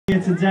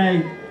here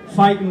today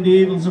fighting the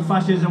evils of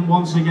fascism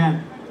once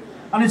again.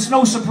 And it's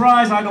no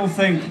surprise, I don't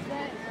think,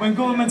 when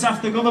government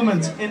after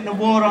government in the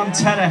war on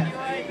terror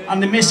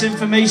and the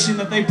misinformation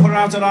that they put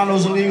out around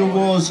those illegal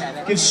wars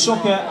gives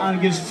succor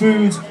and gives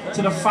food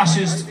to the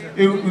fascists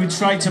who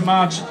try to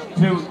march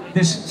through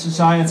this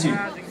society.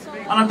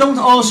 And I don't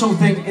also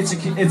think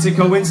it's a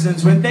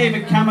coincidence when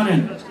David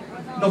Cameron,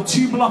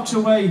 2 blocks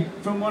away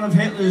from one of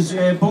Hitler's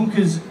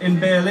bunkers in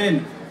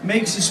Berlin,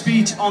 makes a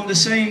speech on the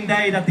same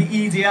day that the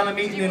EDL are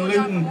meeting in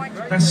Luton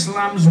that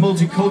slams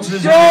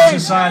multiculturalism in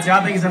society.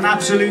 I think it's an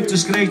absolute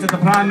disgrace that the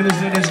Prime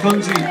Minister of this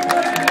country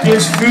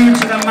gives food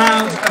to the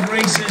mouths of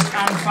racists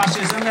and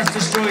fascists. And let's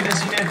destroy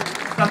this myth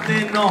that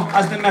they're not,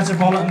 as the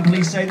Metropolitan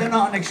Police say, they're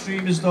not an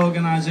extremist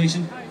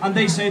organisation, and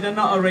they say they're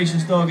not a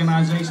racist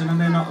organisation and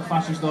they're not a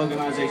fascist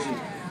organisation.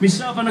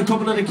 Myself and a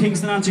couple of the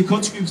Kingston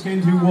anti-cuts groups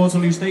came through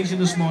Waterloo Station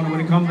this morning with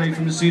a convoy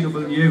from the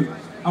CWU,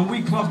 and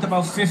we clocked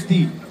about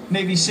 50,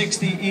 maybe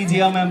 60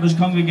 EDL members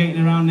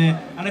congregating around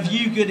there. And if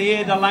you could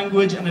hear the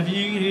language and if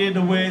you could hear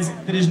the words,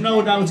 there is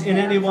no doubt in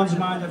anyone's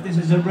mind that this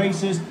is a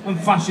racist and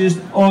fascist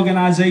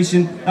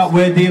organisation that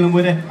we're dealing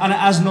with, and it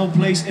has no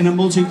place in a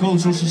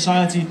multicultural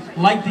society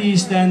like the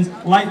East End,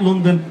 like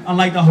London, and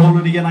like the whole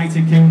of the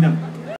United Kingdom.